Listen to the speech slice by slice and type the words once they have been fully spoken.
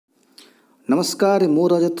नमस्कार मो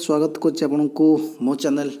रजत स्वागत करको मो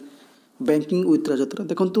चैनल बैंकिंग विथ रजत।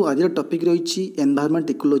 देखो आज टॉपिक रही एनवायरनमेंट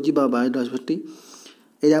इकोलॉजी बायोडायवर्सिटी।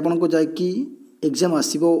 ये आपन को जाकि exam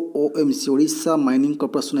आसीबो OMC Odisha mining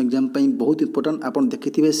corporation exam बहुत इंपोर्टेंट। आप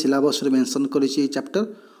देखिए सिलेबस रे मेंशन करिछि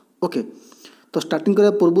चैप्टर। ओके तो स्टार्टिंग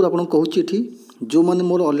करा पूर्व आपन कहूँ जो मैंने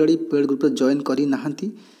मोर ऑलरेडी पेड ग्रुप जॉइन करी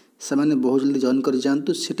नाहंती से मैंने बहुत जल्दी जॉइन कर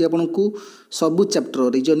जातु। से आपन को सबू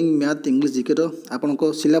chapter reasoning math English GK आपन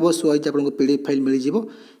को सिलेबस वाइज आपन को पीडीएफ फाइल मिल जिवो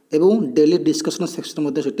एवं डेली डिस्कशन सेक्शन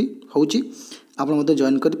मध्ये सेठी होउची आपन मध्ये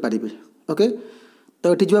जॉइन कर पारिबे। ओके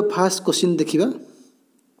तो एठी जो फर्स्ट क्वेश्चन देखिबा,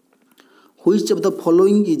 which of the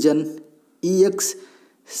following is an EX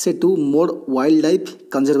से to more wild life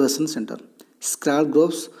conservation centre? स्क्रैल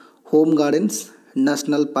groves, home gardens,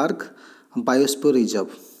 national park, biosphere reserve.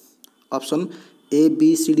 Option A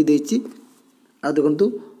B C D देछि आ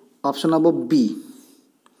देखंतु ऑप्शन अब बी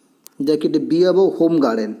जैकि बी अब home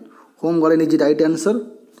garden. Home garden is right answer,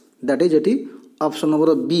 that is eighty option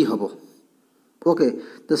number B हबो। Okay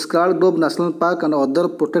the स्क्रैल Grove national park and other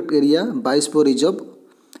protect area biosphere reserve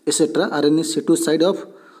etcetera are in Situ side of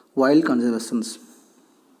wild conservations.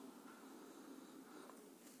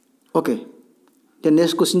 Okay तो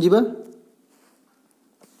next question जीवा,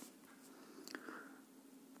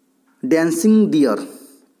 dancing deer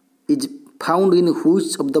is found in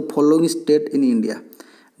which of the following state in India?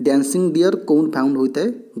 dancing deer कौन found होता है?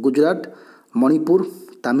 गुजरात, मणिपुर,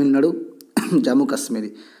 तमिलनाडु, जम्मू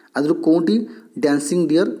काश्मीर। आदि कौटी dancing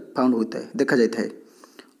deer found होता है देखा जाता है?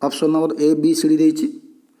 Option number A B C D देछि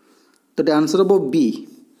तो आंसर हम बी।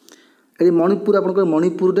 ये मणिपुर आपन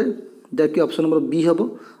मणिपुर रे देखिए ऑप्शन नंबर बी हम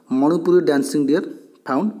मणिपुर dancing deer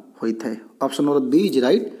फाउंड होता है। Option number B is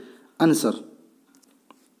right answer.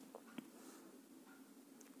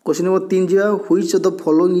 Question number 3 ji, which of the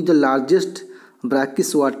following is the largest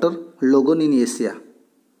brackish water लोगन इन एशिया?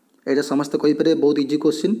 एटा समस्त कहि पारे, बहुत इजी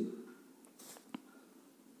क्वेश्चन।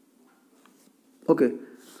 ओके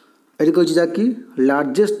एटी कहि जा कि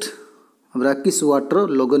लार्जेस्ट ब्रैकिश वाटर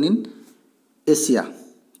लोगन in Asia,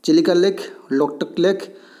 Chilika lake, Loktak lake,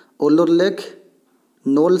 olor lake,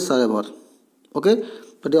 known Sarovar. Okay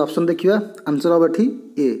तो ऑप्शन देखिए आंसर अब एठी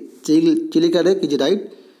ए Chilika lake is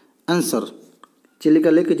right answer. Chilika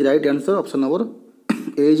lake is right answer, option number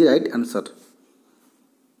A is right answer.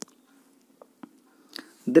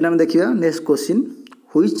 Then हम देखिए next question,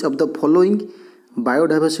 which of the following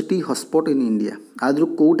biodiversity hotspot in India? आदि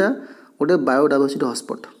कोटा गोटे biodiversity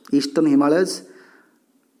hotspot? Eastern Himalayas,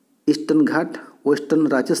 eastern Ghat, western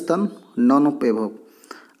Rajasthan, none of above.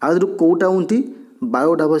 आदि Kota उंटी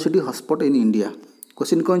biodiversity hotspot in India?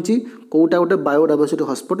 Question कौन कोटा गोटे biodiversity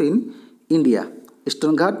hotspot in India?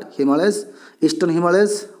 Eastern Ghat Himalayas, eastern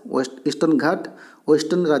Himalayas, eastern Ghat,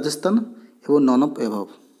 western Rajasthan एवं none of above.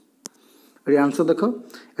 ये answer देख,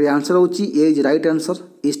 ये answer होची ए is right answer,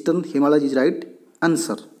 eastern Himalaya is right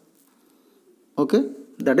answer. Okay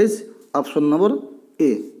that is option number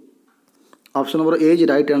A. Option number A is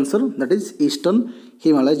right answer, that is eastern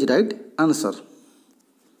Himalaya is right answer.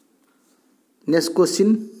 Next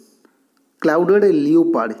question, clouded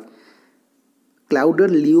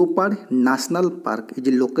leopard national park is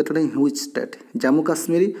located in which state? Jammu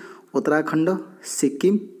Kashmir, Uttarakhand,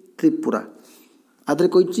 Sikkim, Tripura. आदि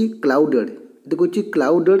कही clouded, ये कही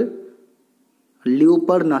clouded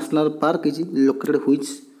leopard national park is located which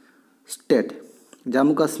state?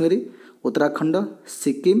 Jammu Kashmir, Uttarakhand,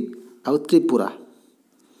 Sikkim आउ Tripura.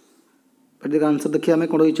 Answer देखिए आम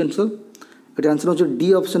कौन रही answer? ये आंसर हो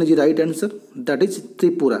D option is right answer, that is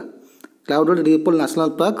Tripura. Clouded leopard national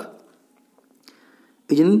park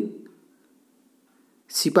is in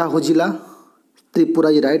सिपाहो जिला, Tripura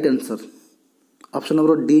is right answer. Option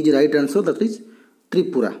number D is right answer, that is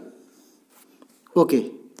Tripura. Okay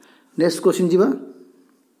next question जीवा,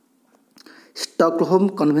 Stockholm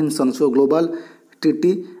convention so global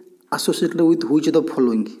treaty associated with which of the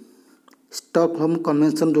following? Stockholm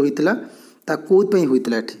convention जो होता ता कोथ पई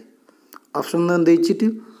होता एठी? Option देछि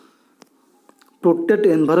protect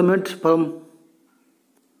environment from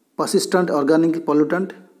persistent organic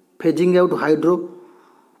pollutant, phasing out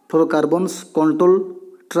hydrofluorocarbons, control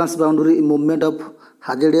transboundary movement of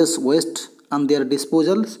hazardous waste and their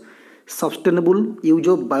disposal, sustainable use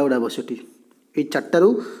of biodiversity। ये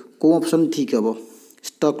चार्टारू कौ ऑप्शन ठीक है?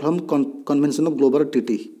 Stockholm convention of global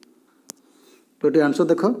treaty. तो ये आंसर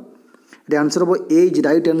देख, ये आंसर हम ए is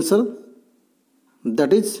right answer,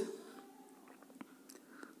 that is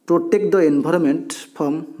protect the environment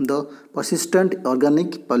from the persistent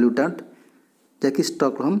organic pollutant जैकि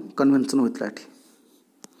Stockholm convention होता है।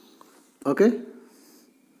 Okay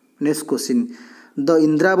next question, the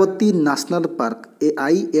Indravati national park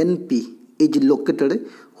AINP is located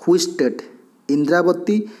which state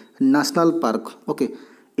Indravati national park okay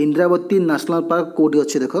Indravati national park कोटी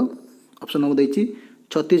अच्छे देख option number देछि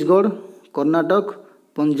छत्तीसगढ़ कर्नाटक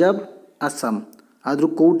पंजाब आसाम आदि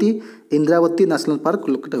कोटी Indravati national park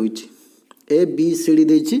locate होइछि A B C D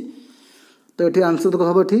देछि तो ये आंसर देख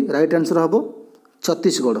हम ये राइट आंसर हम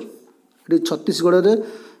छत्तीसगढ़ ये छत्तीसगढ़ रे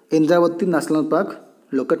Indravati national park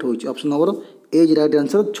locate होइछि option number A is right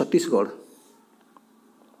answer Chhattisgarh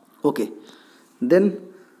okay then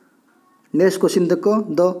next question देखो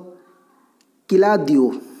the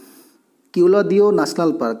किलादियो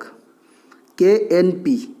national park KNP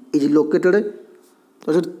is located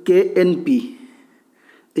KNP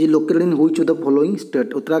is located in which of the following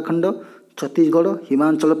state Uttarakhand Chhattisgarh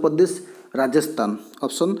Himachal Pradesh Rajasthan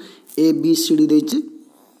option A B C D देछि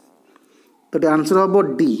तो answer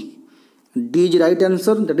हम D is right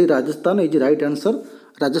answer that is Rajasthan is right answer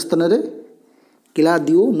Rajasthan रे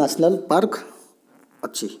किलादियो national park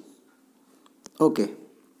अच्छी okay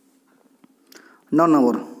 9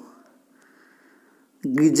 number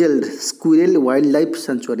grizzled squirrel wild life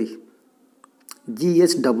sanctuary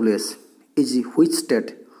GSWS is which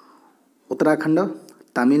state Uttarakhand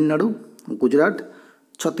Tamil Nadu Gujarat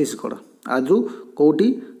Chhattisgarh आदि कौटी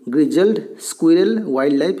grizzled squirrel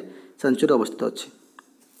wild life sanctuary अवस्थित अच्छे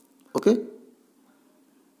okay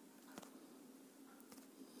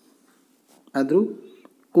आदि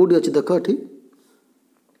कौटी अच्छे देख ये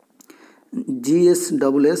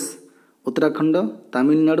GSWS उत्तराखंड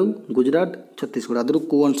तमिलनाडु गुजरात छत्तीसगढ़ आदि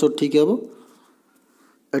को आंसर ठीक है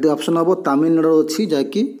ये ऑप्शन हम तमिलनाडु अच्छी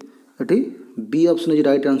जहाँकि ये B option is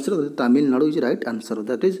right answer Tamil Nadu is right answer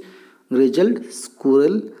that is grizzled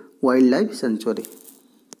squirrel wild life sanctuary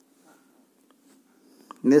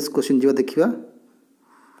next question जी देखिए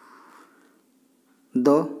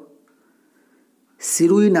the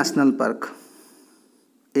Shirui national park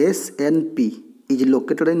SNP is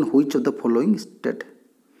located in which of the following state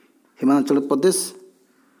Himachal Pradesh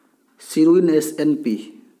Shirui SNP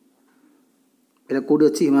Etah code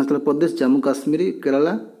अच्छी हिमाचल प्रदेश जम्मू काश्मीर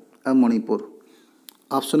केरला और Manipur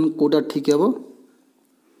option Kota ठीक है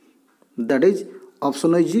that is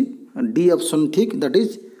option is D option ठीक that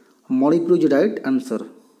is Manipur is right answer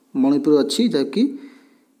Manipur अच्छी जबकि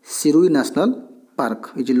Shirui national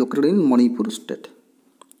park is located in Manipur state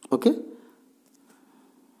okay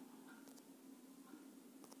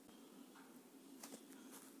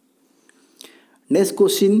next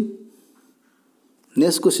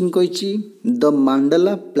question कही the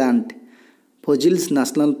मांडला plant fossils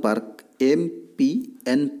national park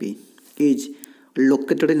MPNP is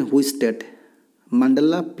located in which state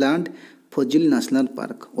मांडला plant fossil national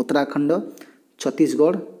park Uttarakhand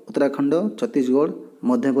Chhattisgarh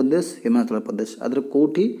Madhya Pradesh Himachal Pradesh आदि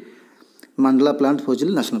कौटी मांडला plant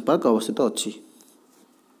fossil national park अवस्थित अच्छी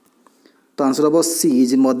तो आंसर हम सी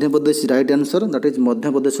is Madhya Pradesh right answer that is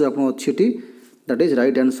Madhya Pradesh आप अच्छी दैट इज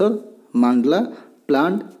राइट आंसर मांडला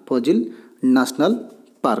plant fossil national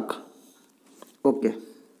park okay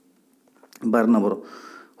 12 number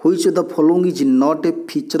which of the following is not a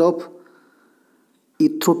feature of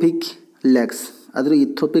इथ्रोपिक lakes आदि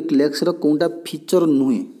इथ्रोपिक लेक्स रो कोनटा feature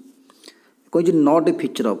नुहे कहि नॉट ए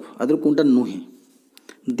फीचर ऑफ आदि कोनटा नुहे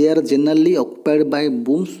they are generally occupied by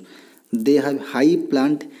बूम्स they have high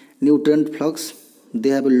plant nutrient flux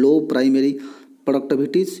they have low primary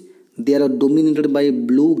प्रोडक्टिविटीज they are dominated by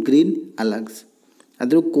blue green अलग्स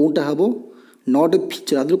आदि कोनटा हबो not a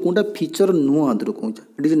feature आदि कोनटा feature नुह आदि कोनटा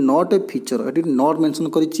it is not a feature it is not mention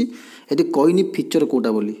करिछि eighty कहनी feature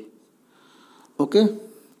Kota बोली okay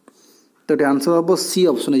तो ये answer हम C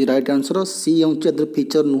option is right answer C हूँ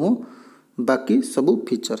फीचर नुह बाकी सब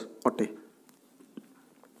फीचर अटे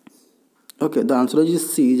okay the answer is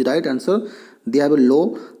C is right answer they have low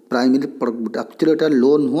primary productivity actually एटा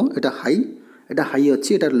लो नुह एटा हाई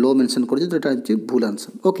अच्छी एटा लो मेंशन कर तो एटा भूल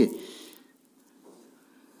answer okay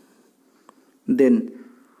then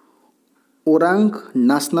Orang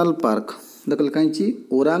national park देख कहीं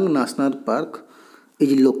Orang national park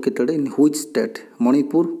is located in which state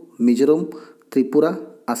Manipur Mizoram Tripura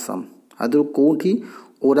Assam आदि कौटी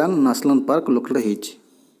ओरांग नेशनल पार्क लोकेटेड होइछि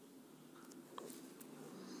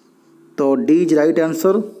तो D is right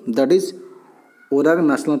answer that is Orang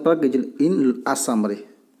national park is in Assam रे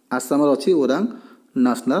आसाम अच्छी Orang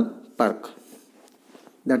national park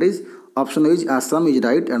that is option is Assam is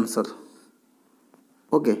right answer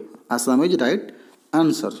okay Assam is right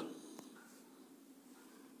answer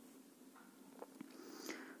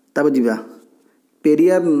तब जीवा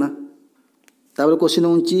पेरियार तब question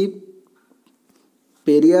हूँ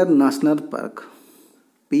Periyar national park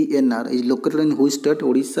PNR is located in which state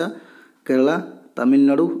Odisha Kerala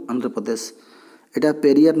Tamil Nadu Andhra Pradesh Etah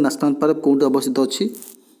Periyar national park Kaut अवस्थित अच्छी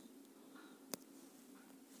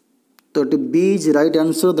तो B is right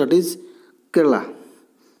answer, that is Kerala.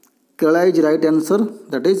 Kerala is right answer,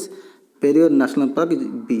 that is Periyar national park is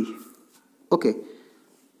B. Okay.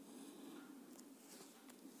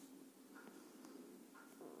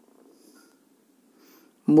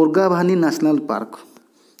 मुर्गाभानी national park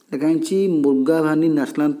लेखाई मुर्गाभानी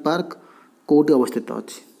national park कौटी अवस्थित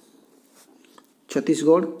अच्छी?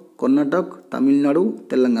 छत्तीसगढ़, कर्णाटक, तमिलनाडु,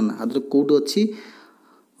 तेलंगाना. आदि कौटी अच्छी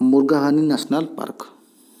मुर्गाभानी national park?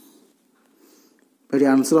 ये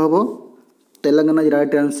answer हम Telangana is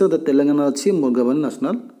right answer. The Telangana अच्छी मुर्गाभानी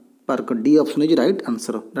national park. D option is right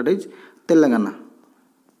answer, that is Telangana.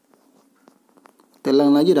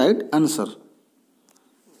 Telangana is right answer.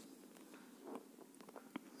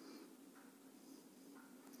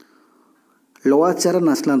 लोआचारा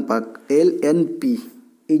national park LNP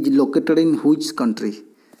is located in which country?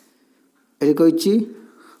 ये कही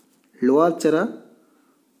लोआचारा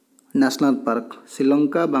national park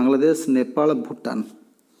Sri Lanka, Bangladesh, Nepal, Bhutan.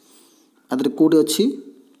 आदि कौटी अच्छी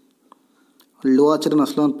लोआचारा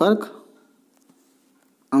national park?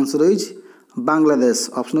 Answer is Bangladesh.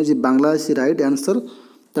 Option is Bangladesh right answer,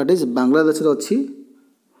 that is Bangladesh अच्छी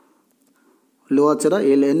लोआचारा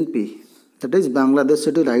LNP, that is Bangladesh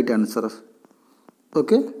right answer.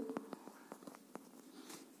 Okay.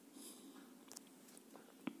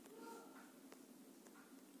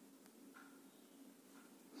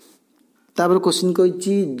 तापर question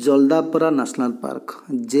कही Jaldapara national park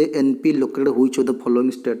JNP located which of the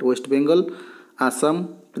following state? Waste Bengal, Assam,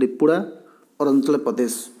 Tripura, Arunachal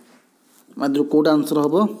Pradesh. मात्र कौटा answer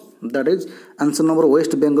हम? That is answer number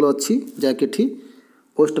waste Bengal अच्छी जहाँकि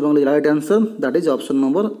waste Bengal is right answer, that is option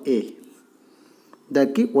number A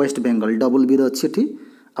जहाँकि waste Bengal. Double B अच्छी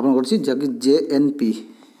आप जहाँकि JNP.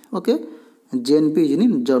 Okay. JNP is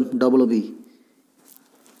in double B.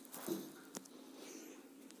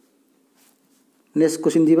 Next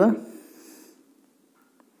question दीवा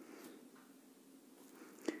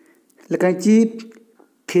लिखाई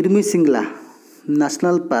थिरमी Singla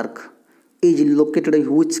national park is located in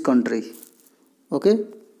which country? Okay.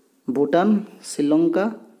 Bhutan, Sri Lanka,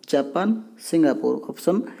 Japan, Singapore.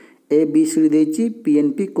 Option A B C D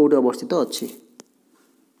PNP Kaut अवस्थित अच्छी?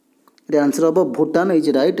 Answer हम Bhutan is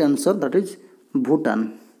right answer, that is Bhutan.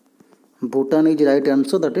 Bhutan is right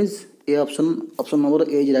answer, that is A option. Option number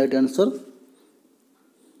A is right answer.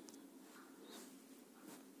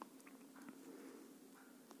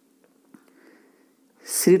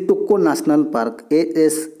 श्रीटोको national park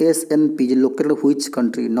SNP is located which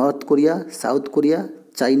country? North Korea, south Korea,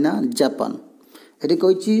 China, Japan. ये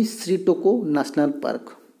कही श्रीटोको national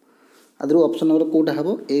park. आदि option number कौटा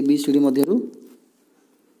हम? A B C D Madhya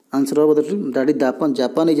answer हम that is Japan.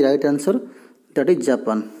 Japan is right answer, that is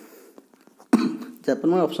Japan. Japan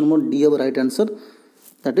में option number D हम right answer,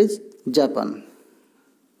 that is Japan.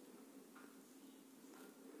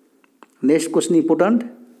 Next question important.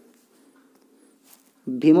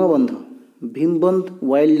 Bhimbandh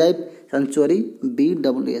wild life sanctuary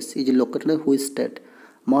BWS is located which state?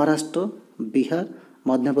 Maharashtra, Bihar,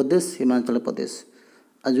 Madhya Pradesh, Himachal Pradesh.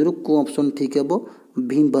 आज को option ठीक है?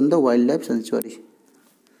 Bhimbandh wild life sanctuary.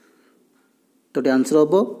 तो answer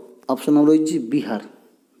हम option number is Bihar.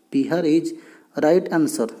 Bihar is right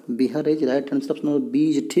answer. Bihar is right answer. Option number B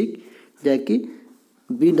is ठीक जहाँकि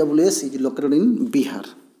BWS is located in Bihar.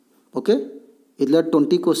 Okay. इला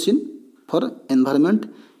 20 question for environment,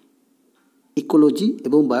 ecology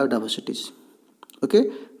एवं बायोडायवर्सिटीज. ओके.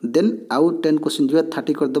 देन आउ 10 क्वेश्चन जो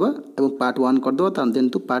 30 करदे और पार्ट 1 करदे देन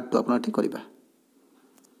टू पार्ट 2 अपना ठीक करवा.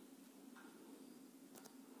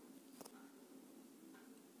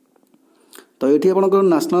 तो ये आपंकर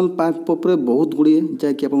नेशनल पार्क पर बहुत गुड़िए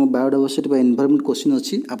जहाँकि आप बायोडायवर्सिटी एनवायरनमेंट क्वेश्चन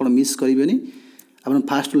अच्छी आप मिस करेंगे. आप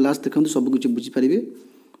फास्ट लास्ट देखते सबकि बुझीपारे.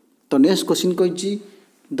 तो नेक्स्ट क्वेश्चन कही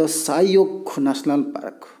the साइओक national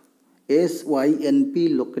park SYNP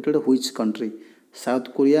located which country? South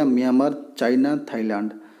Korea, Myanmar, China,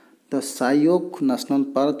 Thailand. The साइओक national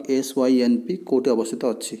park SYNP कौटी अवस्थित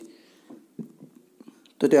अच्छी?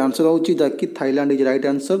 तो ये आंसर होची जहाँकि Thailand is right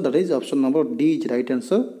answer, that is option number D is right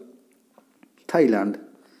answer, Thailand.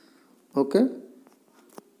 Okay.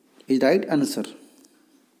 Is right answer.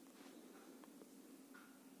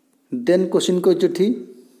 Then question कही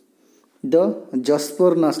the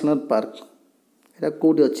jasper national park एटा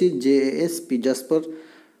कौटी अच्छी? JASP jasper.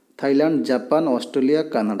 Thailand, Japan, Australia,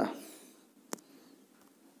 Canada.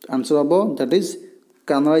 Answer हम that is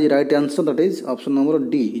Canada is right answer, that is option number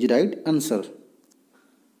D is right answer.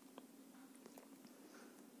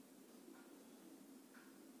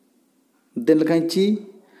 Then लिखाई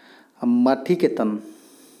माठिकेतन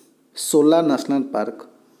 - 16 national park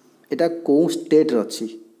एटा कौ state अच्छी?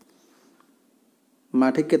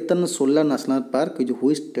 माठिकेतन solar national park is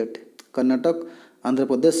which state? Karnataka, Andhra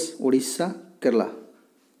Pradesh, Odisha, Kerala.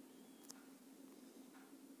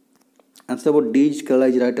 Answer अब D is Kerala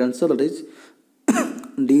is right answer. That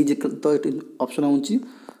is D is तो option होची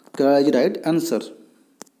Kerala is right answer.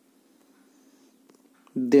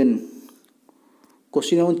 Then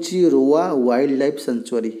question होची रोवा wild life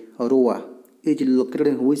sanctuary. रोवा is located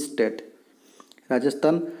in which state?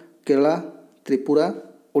 Rajasthan, Kerala, Tripura,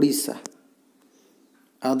 Odisha.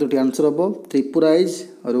 Uh दुटी answer हम Tripura is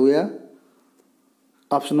रोया.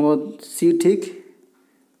 Option number C ठीक.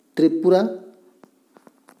 त्रिपुरा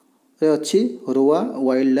अच्छी रोवा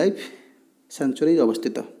वाइल्ड लाइफ सेंचुरी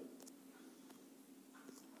अवस्थित.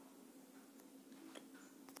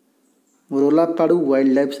 रोलापाड़ू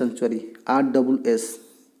wild life sanctuary RWS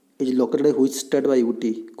is located which state by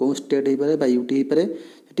UT? कौन स्टेट हो पारे बाय यूटी हो पारे?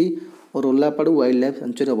 सेठी रोलापाड़ू वाइल्ड लाइफ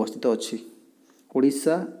सेंचुरी अवस्थित अच्छी.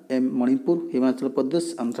 ओडिशा, मणिपुर, हिमाचल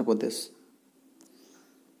प्रदेश, आंध्र प्रदेश.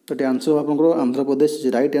 तो ये आंसर आपंकर Andhra Pradesh is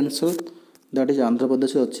right answer. That is Andhra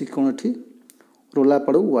Pradesh अच्छी कौन एठी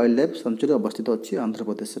रोलापाड़ू वाइल्ड लाइफ सेंचुरी अवस्थित अच्छी आंध्र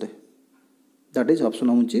प्रदेश रे. दैट इज ऑप्शन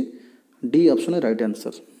होची D option right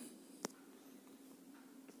answer.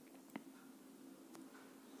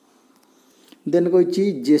 Then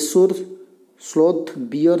कही Jessore sloth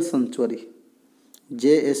beer century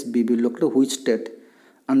JSBB located which state?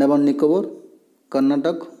 Andaman Nicobar,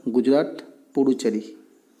 Karnataka, Gujarat, Puducherry.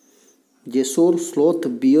 Jessore sloth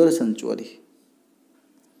beer century.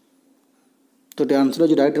 तो the answer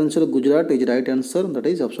is right answer. Gujarat is right answer. That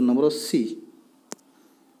is option number C.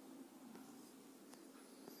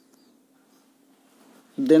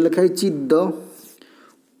 Then लिखा है the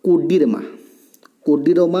कोडीरमा.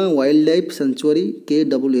 कोडीरमा wild life sanctuary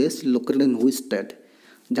KWS located in which state?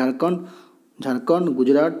 Jharkhand,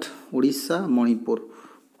 Gujarat, Odisha, Manipur.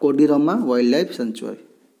 कोडीरमा wild life sanctuary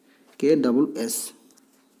KWS.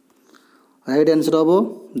 Right answer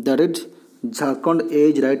हम that is Jharkhand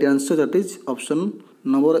is right answer. That is option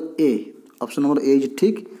number A. Option number A is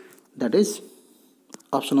ठीक. That is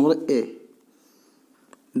option number A.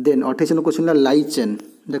 Then 28 question लाइचेन.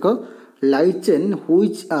 देखो लाइचेन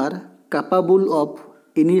which are capable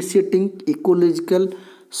of initiating ecological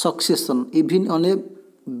succession even on A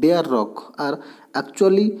bare rock are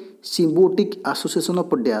actually symbiotic association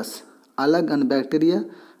of dash algae and bacteria,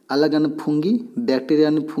 algae and fungi, bacteria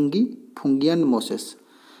and fungi, fungi and mosses.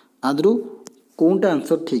 आदरू कौनटा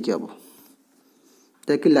answer ठीक है? अब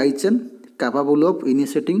ताकि लाइचेन capable of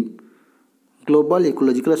initiating global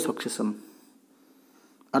ecological succession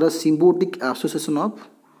are symbiotic association of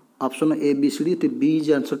option A B C D. तो B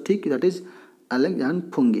is answer ठीक. That is algae and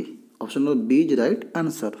fungi. Option number B is right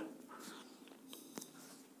answer.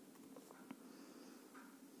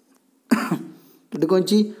 देखो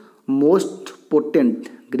most potent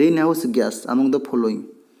green house gas among the following.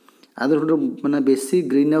 आदर माने बेसी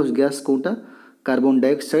green house gas Kota? Carbon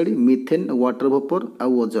dioxide, methane, water vapour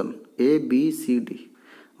आउ ozone. A B C D.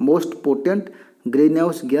 Most potent green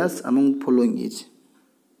house gas among following is.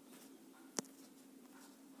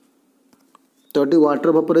 तो water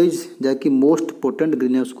vapour is जैकि most potent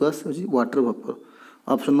green house gas water vapour.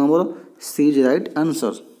 Option number C is right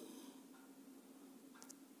answer.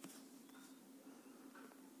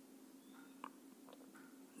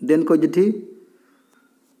 Then कही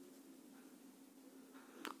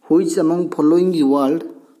which among following world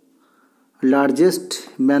largest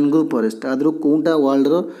mangrove forest. आदर कौनटा world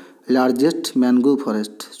रो largest mangrove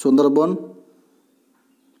forest? Sundarban,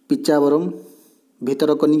 Pichavaram,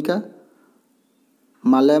 Bhitarkanika,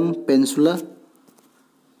 मालयाम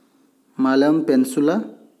peninsula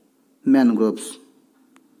mangroves.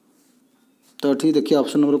 तो ठीक देखिए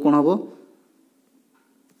option number कौन हम?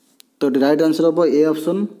 तो right answer हम A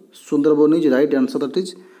option Sundarban is right answer. That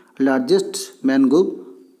is largest mangrove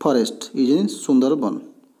forest is in Sundarban.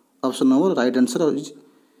 Option number right answer is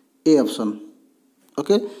A option.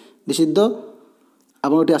 Okay this is the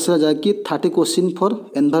आप आसला जहाँकि 30 question for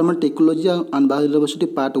environment ecology and biodiversity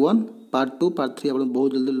part 1 part 2 part 3 आप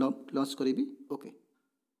बहुत जल्दी launch करी. Okay.